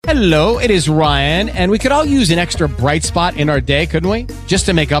Hello, it is Ryan, and we could all use an extra bright spot in our day, couldn't we? Just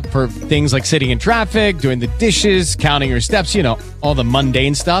to make up for things like sitting in traffic, doing the dishes, counting your steps, you know, all the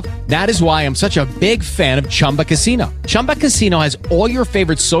mundane stuff. That is why I'm such a big fan of Chumba Casino. Chumba Casino has all your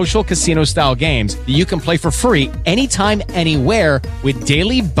favorite social casino-style games that you can play for free anytime, anywhere with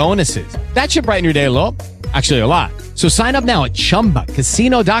daily bonuses. That should brighten your day a little. Actually, a lot. So sign up now at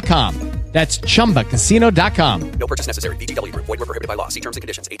ChumbaCasino.com. That's ChumbaCasino.com. No purchase necessary. VGW Group. Void where prohibited by law. See terms and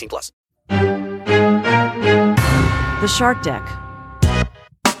conditions. 18+. The Shark Deck.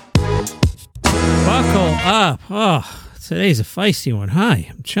 Buckle up. Oh, today's a feisty one. Hi,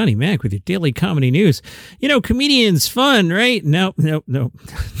 I'm Johnny Mac with your daily comedy news. You know, comedians fun, right? No,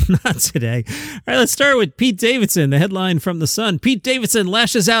 not today. All right, let's start with Pete Davidson, the headline from The Sun. Pete Davidson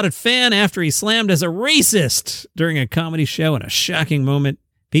lashes out at fan after he slammed as a racist during a comedy show in a shocking moment.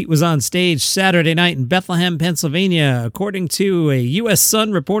 Pete was on stage Saturday night in Bethlehem, Pennsylvania. According to a U.S.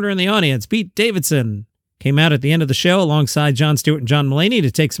 Sun reporter in the audience, Pete Davidson came out at the end of the show alongside Jon Stewart and John Mulaney to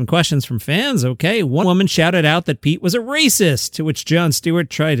take some questions from fans. Okay, one woman shouted out that Pete was a racist, to which Jon Stewart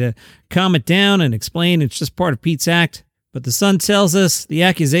tried to calm it down and explain it's just part of Pete's act. But the Sun tells us the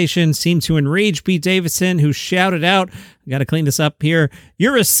accusation seemed to enrage Pete Davidson, who shouted out, I got to clean this up here,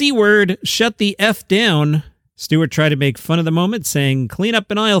 "You're a C-word, shut the F down." Stewart tried to make fun of the moment, saying, "Clean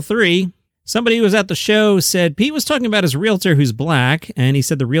up in aisle 3. Somebody who was at the show said Pete was talking about his realtor who's black, and he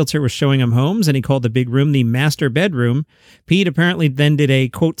said the realtor was showing him homes, and he called the big room the master bedroom. Pete apparently then did a,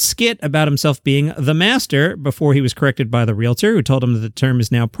 quote, skit about himself being the master before he was corrected by the realtor, who told him that the term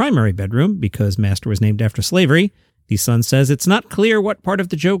is now primary bedroom because master was named after slavery. The Sun says it's not clear what part of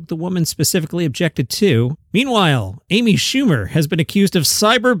the joke the woman specifically objected to. Meanwhile, Amy Schumer has been accused of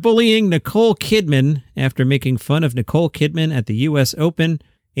cyberbullying Nicole Kidman after making fun of Nicole Kidman at the U.S. Open.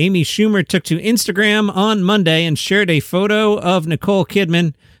 Amy Schumer took to Instagram on Monday and shared a photo of Nicole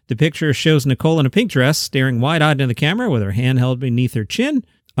Kidman. The picture shows Nicole in a pink dress, staring wide-eyed into the camera with her hand held beneath her chin.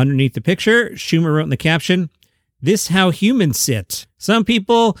 Underneath the picture, Schumer wrote in the caption, "This how humans sit." Some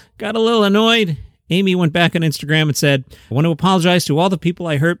people got a little annoyed. Amy went back on Instagram and said, "I want to apologize to all the people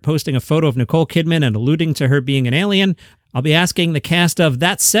I hurt posting a photo of Nicole Kidman and alluding to her being an alien. I'll be asking the cast of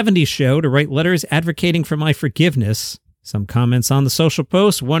That 70s Show to write letters advocating for my forgiveness." Some comments on the social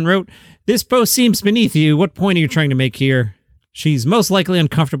post. One wrote, "This post seems beneath you. What point are you trying to make here? She's most likely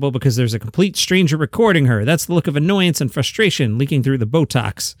uncomfortable because there's a complete stranger recording her. That's the look of annoyance and frustration leaking through the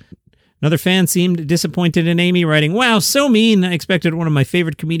Botox." Another fan seemed disappointed in Amy, writing, "Wow, so mean. I expected one of my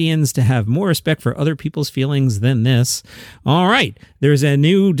favorite comedians to have more respect for other people's feelings than this." All right, there's a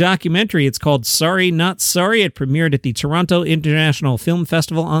new documentary. It's called Sorry Not Sorry. It premiered at the Toronto International Film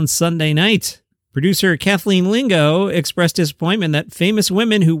Festival on Sunday night. Producer Kathleen Lingo expressed disappointment that famous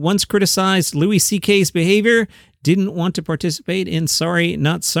women who once criticized Louis C.K.'s behavior didn't want to participate in Sorry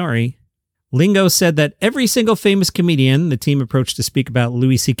Not Sorry. Lingo said that every single famous comedian the team approached to speak about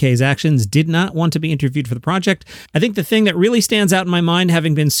Louis C.K.'s actions did not want to be interviewed for the project. "I think the thing that really stands out in my mind,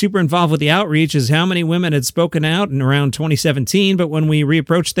 having been super involved with the outreach, is how many women had spoken out in around 2017, but when we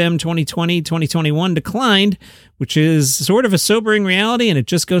reapproached them, 2020, 2021 declined, which is sort of a sobering reality, and it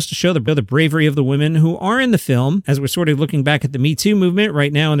just goes to show the bravery of the women who are in the film, as we're sort of looking back at the Me Too movement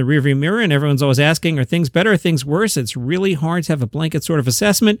right now in the rearview mirror, and everyone's always asking, are things better, are things worse? It's really hard to have a blanket sort of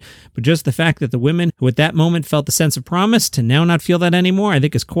assessment, but just the fact that the women who at that moment felt the sense of promise to now not feel that anymore, I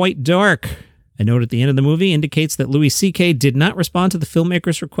think is quite dark." A note at the end of the movie indicates that Louis C.K. did not respond to the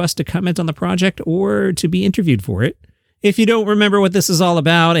filmmaker's request to comment on the project or to be interviewed for it. If you don't remember what this is all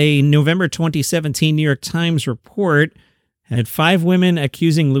about, a November 2017 New York Times report had 5 women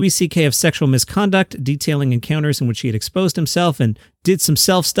accusing Louis C.K. of sexual misconduct, detailing encounters in which he had exposed himself and did some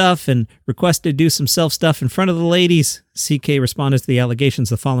self-stuff and requested to do some self-stuff in front of the ladies. C.K. responded to the allegations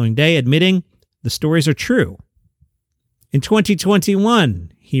the following day, admitting the stories are true. In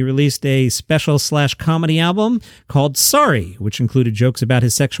 2021, he released a special/comedy album called Sorry, which included jokes about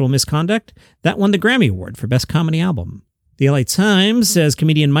his sexual misconduct. That won the Grammy Award for Best Comedy Album. The LA Times says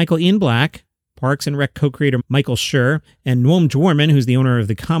comedian Michael Ian Black, Parks and Rec co-creator Michael Schur, and Noam Dworman, who's the owner of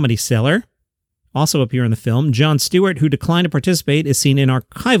the Comedy Cellar, also appear in the film. Jon Stewart, who declined to participate, is seen in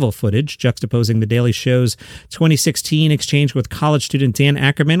archival footage juxtaposing The Daily Show's 2016 exchange with college student Dan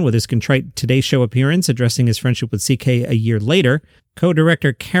Ackerman with his contrite Today Show appearance, addressing his friendship with CK a year later.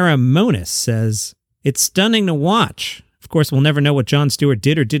 Co-director Kara Monis says, "It's stunning to watch. Of course, we'll never know what Jon Stewart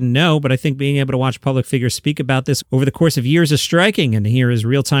did or didn't know, but I think being able to watch public figures speak about this over the course of years is striking, and to hear his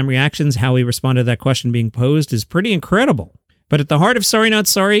real-time reactions, how he responded to that question being posed, is pretty incredible." But at the heart of Sorry Not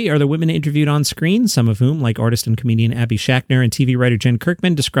Sorry are the women interviewed on screen, some of whom, like artist and comedian Abby Schachner and TV writer Jen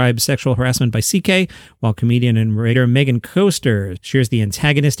Kirkman, describe sexual harassment by CK, while comedian and writer Megan Koester shares the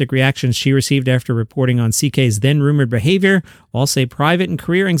antagonistic reactions she received after reporting on CK's then-rumored behavior. All say private and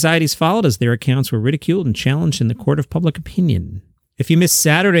career anxieties followed as their accounts were ridiculed and challenged in the court of public opinion. If you missed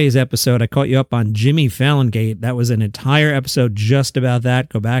Saturday's episode, I caught you up on Jimmy Fallon Gate. That was an entire episode just about that.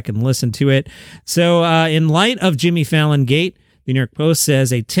 Go back and listen to it. So in light of Jimmy Fallon Gate, the New York Post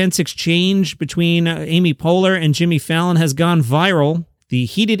says a tense exchange between Amy Poehler and Jimmy Fallon has gone viral. The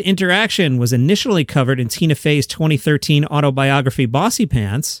heated interaction was initially covered in Tina Fey's 2013 autobiography Bossy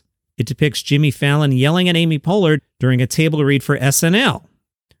Pants. It depicts Jimmy Fallon yelling at Amy Poehler during a table read for SNL.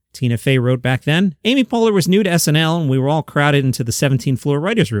 Tina Fey wrote back then, Amy Poehler was new to SNL and we were all crowded into the 17th floor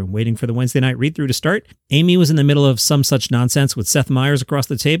writer's room waiting for the Wednesday night read-through to start. Amy was in the middle of some such nonsense with Seth Meyers across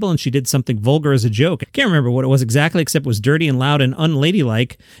the table and she did something vulgar as a joke. I can't remember what it was exactly except it was dirty and loud and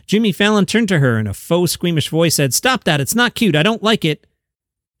unladylike. Jimmy Fallon turned to her and a faux squeamish voice said, "Stop that, it's not cute, I don't like it."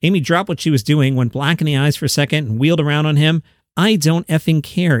 Amy dropped what she was doing, went black in the eyes for a second and wheeled around on him. "I don't effing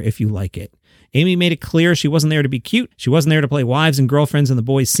care if you like it." Amy made it clear she wasn't there to be cute. She wasn't there to play wives and girlfriends in the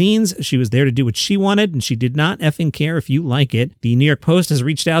boys' scenes. She was there to do what she wanted, and she did not effing care if you like it. The New York Post has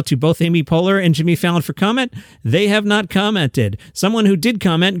reached out to both Amy Poehler and Jimmy Fallon for comment. They have not commented. Someone who did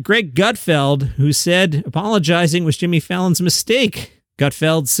comment, Greg Gutfeld, who said apologizing was Jimmy Fallon's mistake.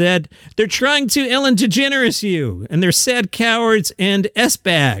 Gutfeld said, "They're trying to Ellen DeGeneres you, and they're sad cowards and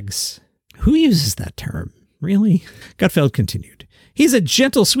S-bags." Who uses that term? Really? Gutfeld continued. He's a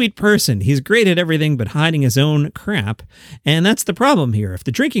gentle, sweet person. He's great at everything but hiding his own crap. And that's the problem here. If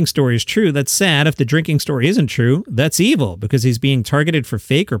the drinking story is true, that's sad. If the drinking story isn't true, that's evil because he's being targeted for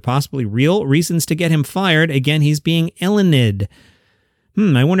fake or possibly real reasons to get him fired. Again, he's being Ellened.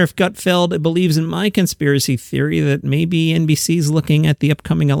 I wonder if Gutfeld believes in my conspiracy theory that maybe NBC's looking at the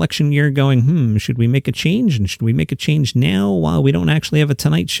upcoming election year going, should we make a change? And should we make a change now while we don't actually have a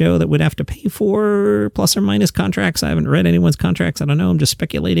Tonight Show that would have to pay for plus or minus contracts? I haven't read anyone's contracts. I don't know. I'm just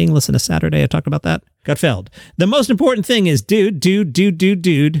speculating. Listen to Saturday. I talked about that. Gutfeld. The most important thing is dude.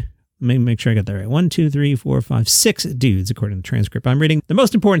 Let me make sure I got that right. 1, 2, 3, 4, 5, 6 dudes, according to the transcript I'm reading. The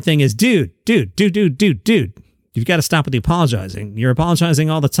most important thing is dude. You've got to stop with the apologizing. You're apologizing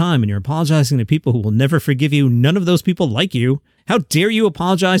all the time, and you're apologizing to people who will never forgive you. None of those people like you. How dare you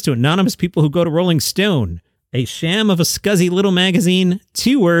apologize to anonymous people who go to Rolling Stone? A sham of a scuzzy little magazine.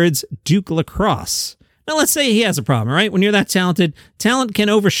 2 words, Duke Lacrosse. Now, let's say he has a problem, right? When you're that talented, talent can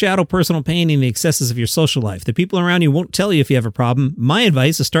overshadow personal pain in the excesses of your social life. The people around you won't tell you if you have a problem. My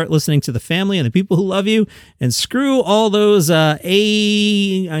advice is start listening to the family and the people who love you and screw all those, I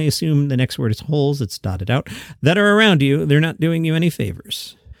assume the next word is holes, it's dotted out, that are around you. They're not doing you any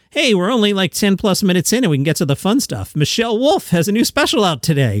favors. Hey, we're only like 10 plus minutes in and we can get to the fun stuff. Michelle Wolf has a new special out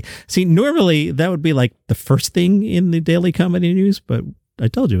today. See, normally that would be like the first thing in the daily comedy news, but I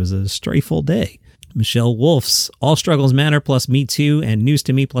told you it was a stray full day. Michelle Wolf's All Struggles Matter plus Me Too and News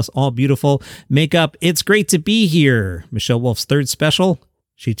to Me plus All Beautiful make up It's Great to Be Here, Michelle Wolf's 3rd special.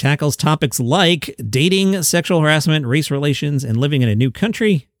 She tackles topics like dating, sexual harassment, race relations, and living in a new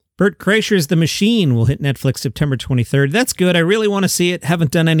country. Bert Kreischer's The Machine will hit Netflix September 23rd. That's good. I really want to see it.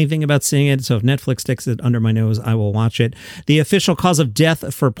 Haven't done anything about seeing it, so if Netflix sticks it under my nose, I will watch it. The official cause of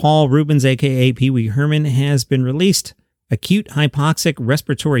death for Paul Rubens, a.k.a. Pee Wee Herman, has been released. Acute hypoxic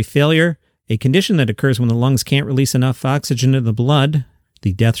respiratory failure, a condition that occurs when the lungs can't release enough oxygen to the blood.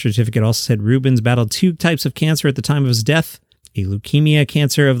 The death certificate also said Rubens battled 2 types of cancer at the time of his death, a leukemia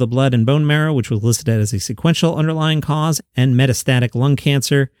cancer of the blood and bone marrow, which was listed as a sequential underlying cause, and metastatic lung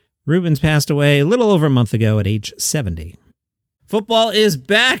cancer. Rubens passed away a little over a month ago at age 70. Football is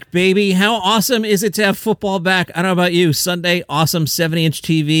back, baby. How awesome is it to have football back? I don't know about you. Sunday, awesome 70-inch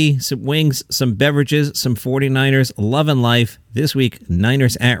TV, some wings, some beverages, some 49ers. Loving life. This week,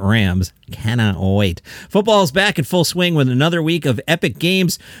 Niners at Rams. Cannot wait. Football is back in full swing with another week of epic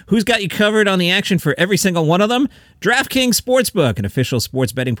games. Who's got you covered on the action for every single one of them? DraftKings Sportsbook, an official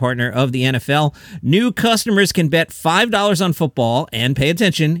sports betting partner of the NFL. New customers can bet $5 on football and, pay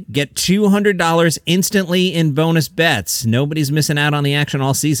attention, get $200 instantly in bonus bets. Nobody's missing out on the action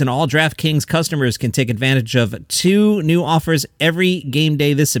all season. All DraftKings customers can take advantage of 2 new offers every game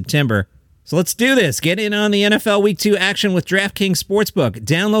day this September. So let's do this. Get in on the NFL Week 2 action with DraftKings Sportsbook.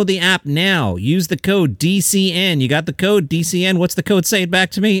 Download the app now. Use the code DCN. You got the code DCN. What's the code? Say it back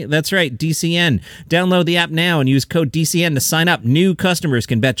to me. That's right, DCN. Download the app now and use code DCN to sign up. New customers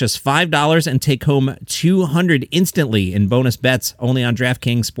can bet just $5 and take home $200 instantly in bonus bets only on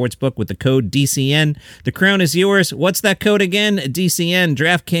DraftKings Sportsbook with the code DCN. The crown is yours. What's that code again? DCN.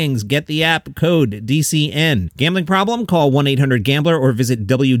 DraftKings. Get the app. Code DCN. Gambling problem? Call 1-800-GAMBLER or visit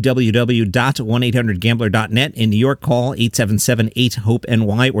www.1800gambler.net. In New York, call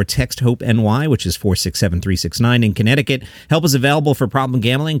 877-8-HOPE-NY or text HOPE-NY, which is 467-369. In Connecticut, help is available for problem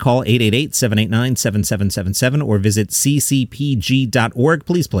gambling. Call 888-789-7777 or visit ccpg.org.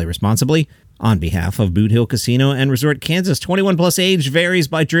 Please play responsibly. On behalf of Boot Hill Casino and Resort Kansas, 21 plus age varies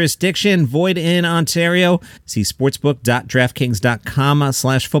by jurisdiction. Void in Ontario. See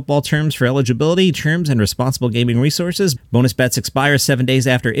sportsbook.draftkings.com/football terms for eligibility, terms, and responsible gaming resources. Bonus bets expire 7 days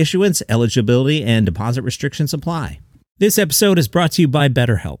after issuance. Eligibility and deposit restrictions apply. This episode is brought to you by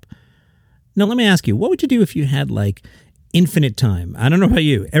BetterHelp. Now, let me ask you, what would you do if you had, infinite time? I don't know about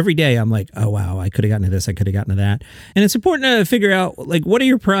you. Every day I'm like, oh, wow, I could have gotten to this. I could have gotten to that. And it's important to figure out, what are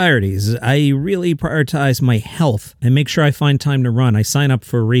your priorities? I really prioritize my health and make sure I find time to run. I sign up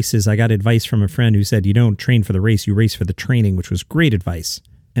for races. I got advice from a friend who said, you don't train for the race, you race for the training, which was great advice.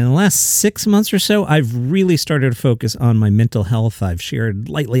 In the last 6 months or so, I've really started to focus on my mental health. I've shared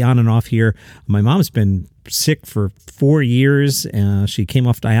lightly on and off here. My mom's been sick for 4 years. She came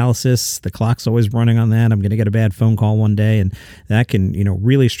off dialysis. The clock's always running on that. I'm going to get a bad phone call one day, and that can,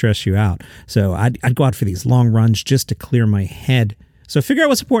 really stress you out. So I'd go out for these long runs just to clear my head. So figure out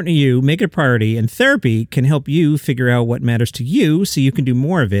what's important to you, make it a priority, and therapy can help you figure out what matters to you so you can do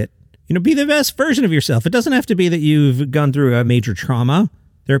more of it. Be the best version of yourself. It doesn't have to be that you've gone through a major trauma.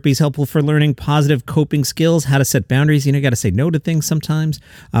 Therapy is helpful for learning positive coping skills, how to set boundaries. You got to say no to things sometimes.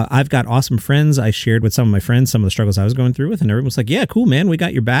 I've got awesome friends. I shared with some of my friends some of the struggles I was going through with, and everyone was like, yeah, cool, man, we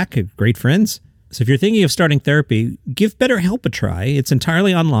got your back. Great friends. So if you're thinking of starting therapy, give BetterHelp a try. It's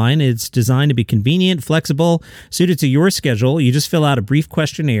entirely online. It's designed to be convenient, flexible, suited to your schedule. You just fill out a brief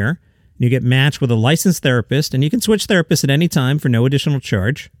questionnaire. You get matched with a licensed therapist, and you can switch therapists at any time for no additional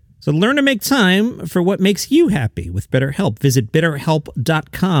charge. So learn to make time for what makes you happy with BetterHelp. Visit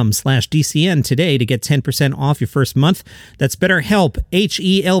BetterHelp.com/DCN today to get 10% off your first month. That's BetterHelp,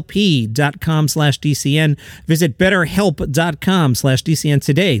 HELP.com/DCN. Visit BetterHelp.com/DCN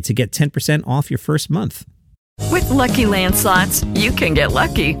today to get 10% off your first month. With Lucky Land Slots, you can get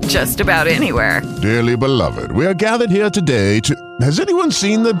lucky just about anywhere. Dearly beloved, we are gathered here today to... Has anyone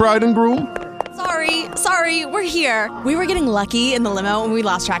seen the bride and groom? Sorry, we're here. We were getting lucky in the limo and we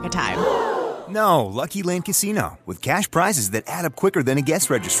lost track of time. No, Lucky Land Casino, with cash prizes that add up quicker than a guest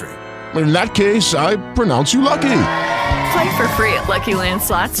registry. In that case, I pronounce you lucky. Play for free at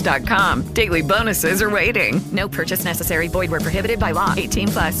LuckyLandSlots.com. Daily bonuses are waiting. No purchase necessary. Void where prohibited by law.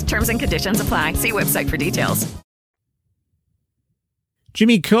 18+. Terms and conditions apply. See website for details.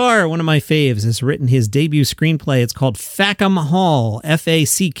 Jimmy Carr, one of my faves, has written his debut screenplay. It's called Fackham Hall,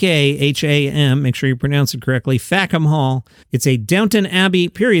 F-A-C-K-H-A-M. Make sure you pronounce it correctly. Fackham Hall. It's a Downton Abbey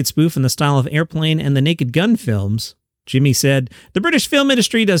period spoof in the style of Airplane and the Naked Gun films. Jimmy said, the British film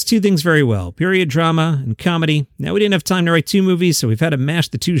industry does two things very well, period drama and comedy. Now, we didn't have time to write two movies, so we've had to mash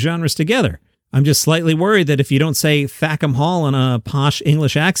the two genres together. I'm just slightly worried that if you don't say Fackham Hall in a posh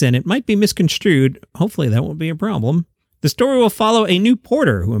English accent, it might be misconstrued. Hopefully that won't be a problem. The story will follow a new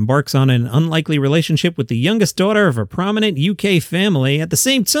porter who embarks on an unlikely relationship with the youngest daughter of a prominent UK family. At the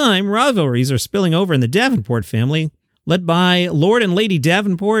same time, rivalries are spilling over in the Davenport family, led by Lord and Lady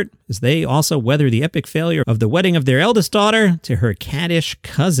Davenport, as they also weather the epic failure of the wedding of their eldest daughter to her caddish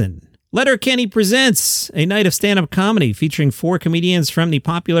cousin. Letterkenny presents a night of stand-up comedy featuring 4 comedians from the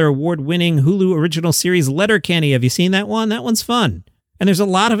popular award-winning Hulu original series Letterkenny. Have you seen that one? That one's fun. And there's a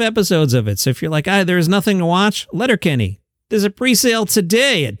lot of episodes of it, so if you're like, there's nothing to watch, Letterkenny. There's a pre-sale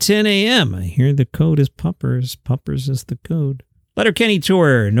today at 10 a.m. I hear the code is Puppers. Puppers is the code. Letterkenny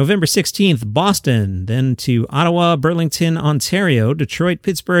Tour, November 16th, Boston, then to Ottawa, Burlington, Ontario, Detroit,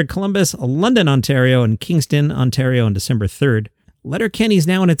 Pittsburgh, Columbus, London, Ontario, and Kingston, Ontario on December 3rd. Letterkenny's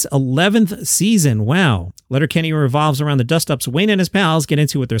now in its 11th season. Wow. Letterkenny revolves around the dust-ups Wayne and his pals get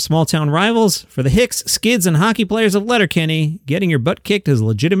into with their small-town rivals. For the Hicks, Skids, and hockey players of Letterkenny, getting your butt kicked is a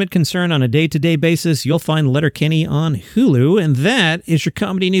legitimate concern on a day-to-day basis. You'll find Letterkenny on Hulu, and that is your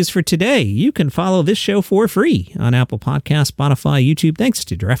comedy news for today. You can follow this show for free on Apple Podcasts, Spotify, YouTube. Thanks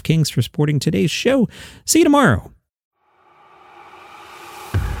to DraftKings for supporting today's show. See you tomorrow.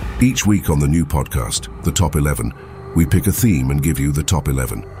 Each week on the new podcast, The Top 11, we pick a theme and give you the top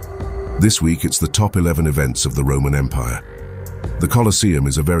 11. This week, it's the top 11 events of the Roman Empire. The Colosseum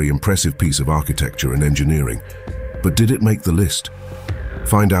is a very impressive piece of architecture and engineering, but did it make the list?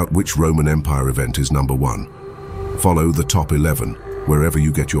 Find out which Roman Empire event is number 1. Follow the top 11 wherever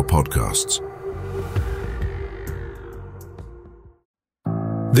you get your podcasts.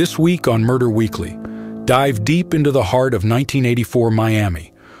 This week on Murder Weekly, dive deep into the heart of 1984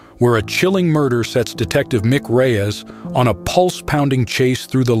 Miami, where a chilling murder sets Detective Mick Reyes on a pulse-pounding chase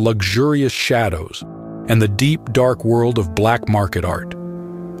through the luxurious shadows and the deep, dark world of black market art.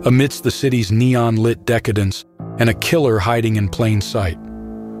 Amidst the city's neon-lit decadence and a killer hiding in plain sight.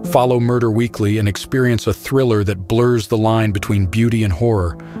 Follow Murder Weekly and experience a thriller that blurs the line between beauty and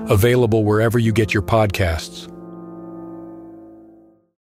horror, available wherever you get your podcasts.